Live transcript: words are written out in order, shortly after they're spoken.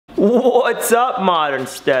What's up, modern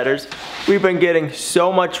steaders? We've been getting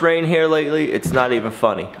so much rain here lately, it's not even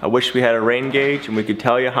funny. I wish we had a rain gauge and we could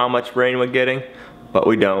tell you how much rain we're getting, but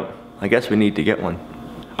we don't. I guess we need to get one.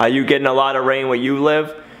 Are you getting a lot of rain where you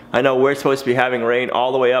live? I know we're supposed to be having rain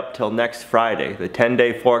all the way up till next Friday. The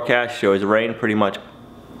 10-day forecast shows rain pretty much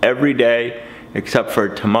every day except for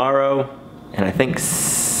tomorrow, and I think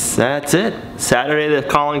that's it. Saturday they're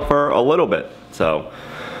calling for a little bit, so.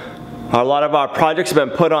 A lot of our projects have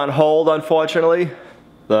been put on hold, unfortunately.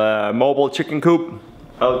 The mobile chicken coop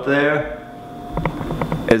out there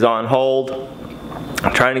is on hold.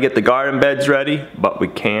 I'm trying to get the garden beds ready, but we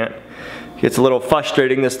can't. It gets a little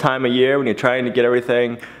frustrating this time of year when you're trying to get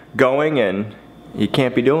everything going and you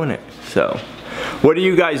can't be doing it. So, what are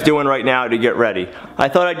you guys doing right now to get ready? I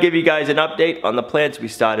thought I'd give you guys an update on the plants we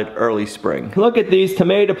started early spring. Look at these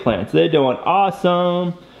tomato plants. They're doing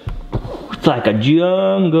awesome. It's like a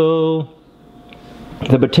jungle.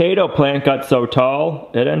 The potato plant got so tall,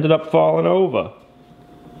 it ended up falling over.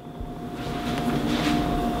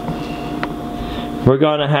 We're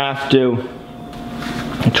gonna have to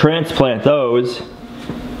transplant those.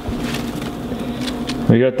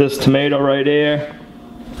 We got this tomato right here.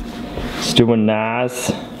 It's doing nice.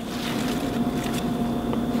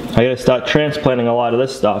 I gotta start transplanting a lot of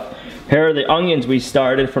this stuff. Here are the onions we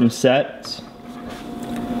started from sets.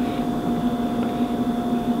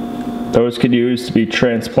 Those could use to be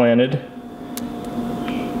transplanted.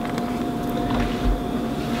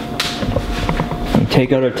 And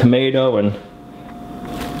take out a tomato and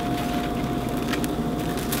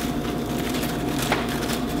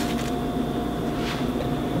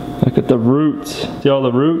look at the roots. See all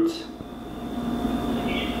the roots?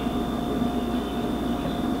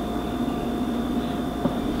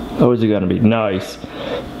 Those are gonna be nice.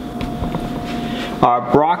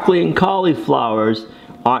 Our broccoli and cauliflowers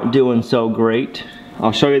aren't doing so great.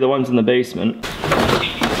 I'll show you the ones in the basement.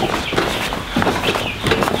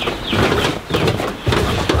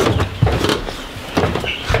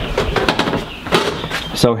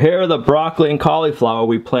 So here are the broccoli and cauliflower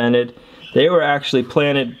we planted. They were actually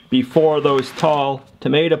planted before those tall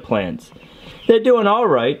tomato plants. They're doing all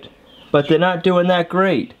right, but they're not doing that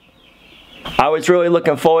great. I was really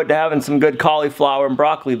looking forward to having some good cauliflower and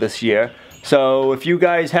broccoli this year. So if you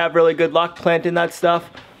guys have really good luck planting that stuff,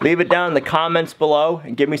 leave it down in the comments below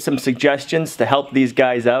and give me some suggestions to help these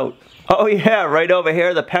guys out. Oh yeah, right over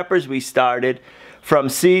here, the peppers we started from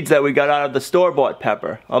seeds that we got out of the store-bought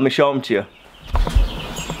pepper. Let me show them to you.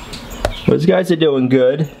 Those guys are doing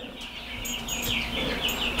good.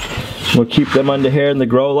 We'll keep them under here in the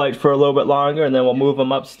grow light for a little bit longer, and then we'll move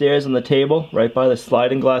them upstairs on the table right by the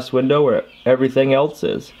sliding glass window where everything else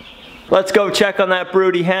is. Let's go check on that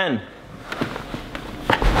broody hen.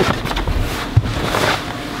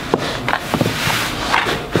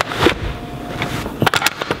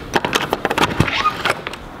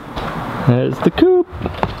 There's the coop.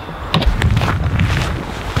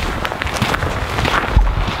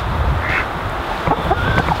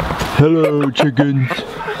 Hello, chickens.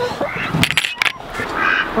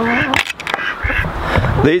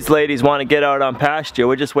 These ladies want to get out on pasture.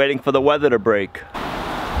 We're just waiting for the weather to break.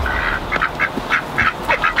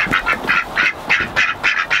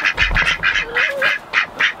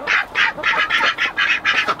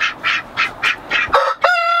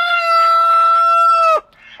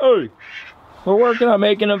 Hey, we're working on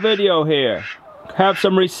making a video here. Have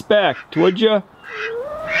some respect, would you?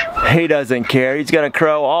 He doesn't care. He's gonna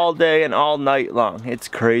crow all day and all night long. It's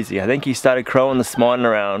crazy. I think he started crowing this morning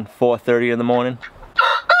around 4:30 in the morning.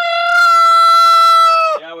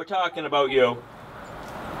 Yeah, we're talking about you.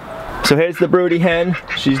 So here's the broody hen.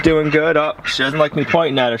 She's doing good. Oh, she doesn't like me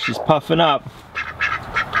pointing at her. She's puffing up.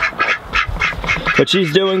 But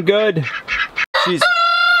she's doing good. She's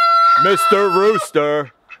Mr.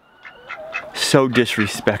 Rooster. So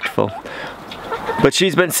disrespectful. But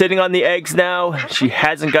she's been sitting on the eggs now. She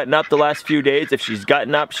hasn't gotten up the last few days. If she's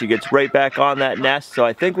gotten up, she gets right back on that nest. So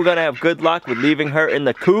I think we're gonna have good luck with leaving her in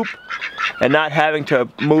the coop and not having to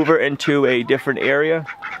move her into a different area.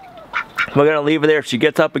 We're gonna leave her there. If she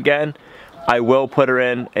gets up again, I will put her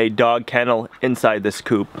in a dog kennel inside this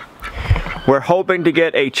coop. We're hoping to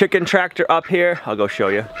get a chicken tractor up here. I'll go show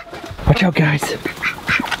you. Watch out, guys.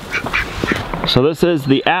 So this is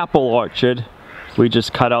the apple orchard we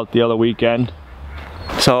just cut out the other weekend.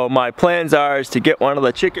 So my plans is to get one of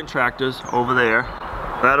the chicken tractors over there.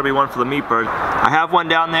 That'll be one for the meat bird. I have one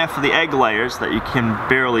down there for the egg layers that you can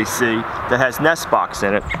barely see that has nest box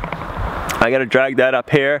in it. I gotta drag that up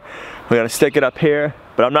here. We're gonna stick it up here,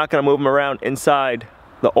 but I'm not gonna move them around inside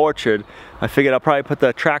the orchard. I figured I'll probably put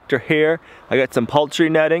the tractor here. I got some poultry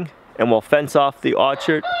netting and we'll fence off the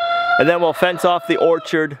orchard And then we'll fence off the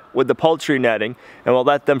orchard with the poultry netting, and we'll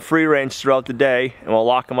let them free range throughout the day, and we'll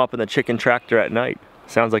lock them up in the chicken tractor at night.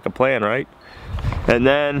 Sounds like a plan, right? And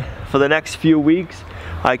then for the next few weeks,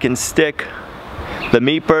 I can stick the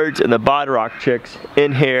meat birds and the Bodrock chicks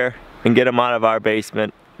in here and get them out of our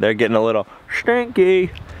basement. They're getting a little stinky.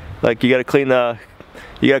 Like you gotta clean the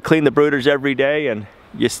brooders every day and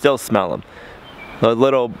you still smell them. The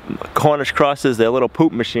little Cornish crosses, they're little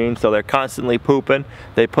poop machines, so they're constantly pooping.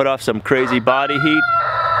 They put off some crazy body heat,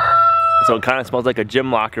 so it kind of smells like a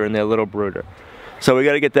gym locker in their little brooder. So we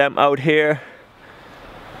gotta get them out here.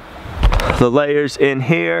 The layers in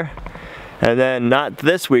here. And then not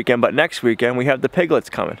this weekend, but next weekend, we have the piglets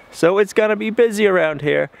coming. So it's gonna be busy around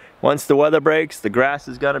here. Once the weather breaks, the grass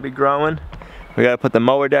is gonna be growing. We gotta put the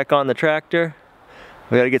mower deck on the tractor.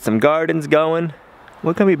 We gotta get some gardens going.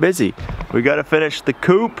 We're gonna be busy. We gotta finish the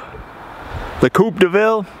coop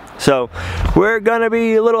DeVille. So we're gonna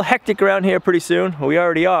be a little hectic around here pretty soon. We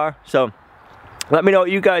already are. So let me know what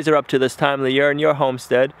you guys are up to this time of the year in your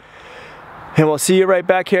homestead. And we'll see you right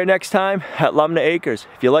back here next time at Lumnah Acres.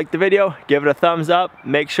 If you liked the video, give it a thumbs up.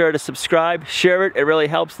 Make sure to subscribe, share it. It really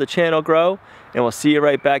helps the channel grow. And we'll see you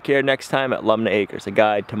right back here next time at Lumnah Acres, a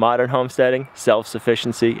guide to modern homesteading,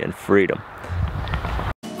 self-sufficiency, and freedom.